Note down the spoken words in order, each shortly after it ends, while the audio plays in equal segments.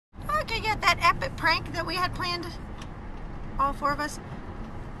that epic prank that we had planned, all four of us,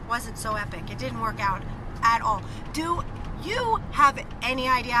 wasn't so epic. It didn't work out at all. Do you have any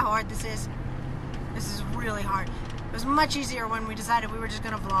idea how hard this is? This is really hard. It was much easier when we decided we were just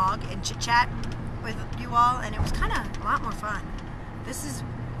going to vlog and chit-chat with you all, and it was kind of a lot more fun. This is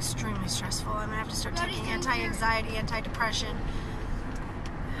extremely stressful. I'm going to have to start taking anti-anxiety, anti-depression,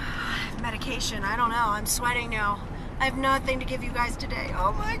 medication. I don't know. I'm sweating now. I have nothing to give you guys today.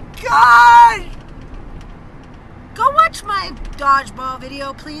 Oh my God! Go watch my dodgeball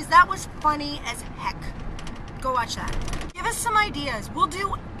video, please. That was funny as heck. Go watch that. Give us some ideas. We'll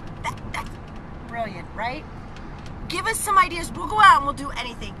do that. That's brilliant, right? Give us some ideas. We'll go out and we'll do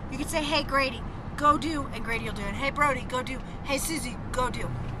anything. You can say, hey, Grady, go do, and Grady will do it. Hey, Brody, go do. Hey, Susie, go do.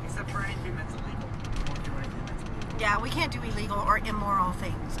 Except for anything that's illegal. We won't do anything that's illegal. Yeah, we can't do illegal or immoral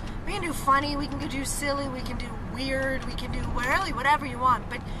things. We can do funny, we can do silly, we can do weird, we can do whatever you want,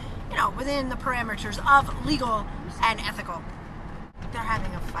 but, you know, within the parameters of legal and ethical. They're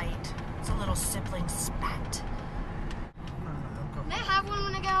having a fight. It's a little sibling spat. No, don't go. May I have one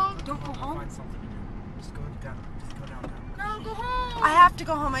when I go home? Don't go home. Find something to do. Just go down. Just go downtown. No, go home. I have to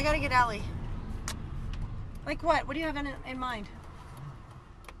go home. I gotta get Ellie. Like what? What do you have in mind?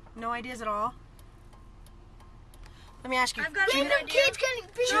 No ideas at all? Let me ask you. I've got Random kids can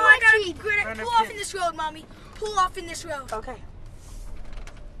be Random pull off kids. in this road, Mommy. Pull off in this road. Okay.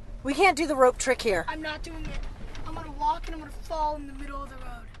 We can't do the rope trick here. I'm not doing it. I'm gonna walk and I'm gonna fall in the middle of the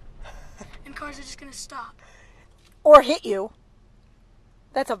road. And cars are just gonna stop. Or hit you.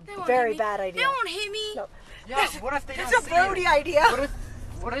 That's a They won't very hit me. bad idea. They won't hit me. No. Yeah, what if they don't It's a see Brody it? idea.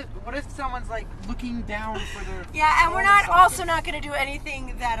 What if someone's like looking down for their Yeah, and we're phone or not something? also not going to do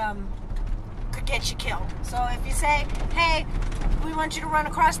anything that could get you killed. So if you say, hey, we want you to run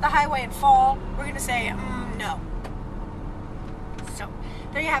across the highway and fall, we're going to say, no. So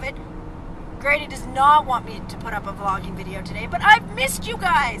there you have it. Grady does not want me to put up a vlogging video today, but I've missed you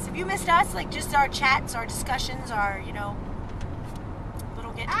guys. Have you missed us? Like just our chats, our discussions, our, you know,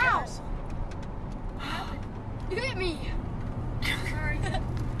 little get-togethers. You hit me. Sorry.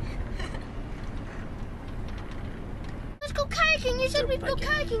 Let's go kayaking. You said we'd go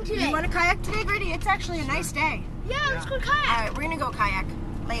kayaking today. You want to kayak today, Grady? It's actually a nice day. Yeah, let's go kayak. All right, we're going to go kayak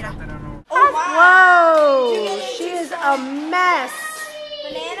later. I don't know. Whoa! She is a mess.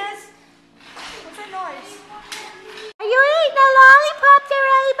 Bananas? What's that noise? Are you eating a lollipop there,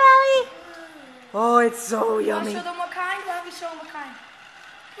 Ellie Belly? Oh, it's so Want to yummy. show them what kind? Let me show them what kind.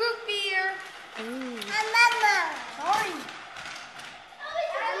 Root beer. Sorry.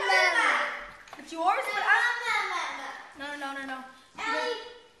 It's yours? But No.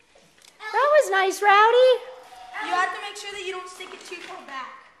 That was nice, Rowdy. You have to make sure that you don't stick it too far back.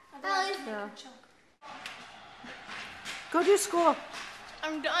 Otherwise, you Yeah. can choke. Go do school.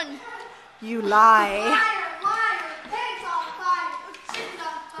 I'm done. You lie. Liar. Pigs on fire.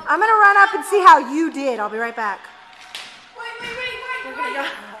 I'm going to run up and see how you did. I'll be right back. Wait. gonna go. 1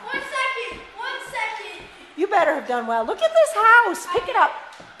 second. 1 second. You better have done well. Look at this house. Pick it up.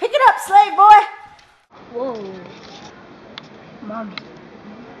 Pick it up, slave boy. Whoa. Mommy.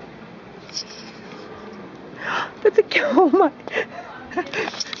 That's a oh my.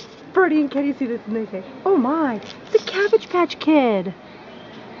 Birdie and Kenny see this and they say, oh my, it's a Cabbage Patch Kid.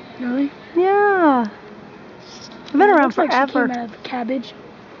 Really? Yeah. I've been around forever. Like she came out of cabbage.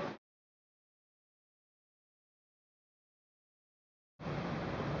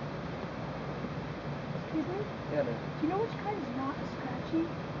 Excuse me? Yeah, Do you know which kind is not scratchy?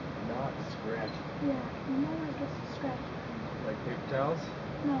 not scratchy. Yeah, you know I guess scratchy. Like paper towels?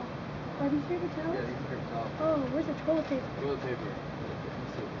 No. Are these paper towels? Yeah, these are paper towels. Oh, where's the toilet paper? Toilet paper.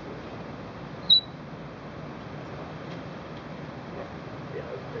 Yeah,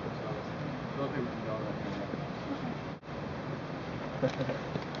 those are paper towels. Toilet paper's a dollar.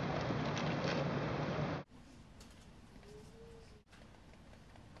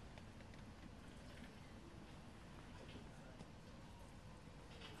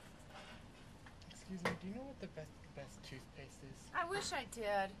 Excuse me, do you know what the best toothpaste is? I wish I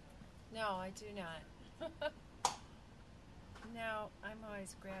did. No, I do not. No, I'm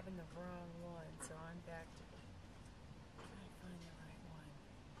always grabbing the wrong one, so I'm back to trying to find the right one.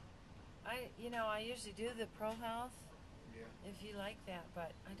 I usually do the Pro Health, Yeah. if you like that,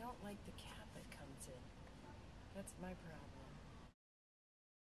 but I don't like the cap that comes in. That's my problem.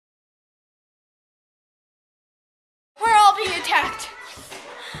 We're all being attacked.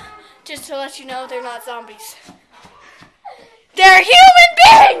 Just to let you know, they're not zombies. They're human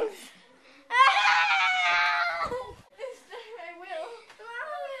beings! I will.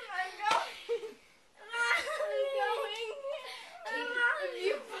 I'm going. I'm going.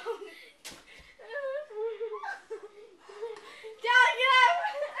 You phone.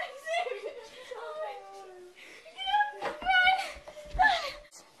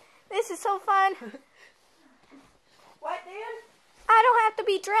 This is so fun. What, Dan? I don't have to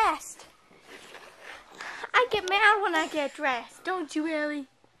be dressed. I get mad when I get dressed. Don't you, Ellie?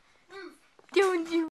 Don't you?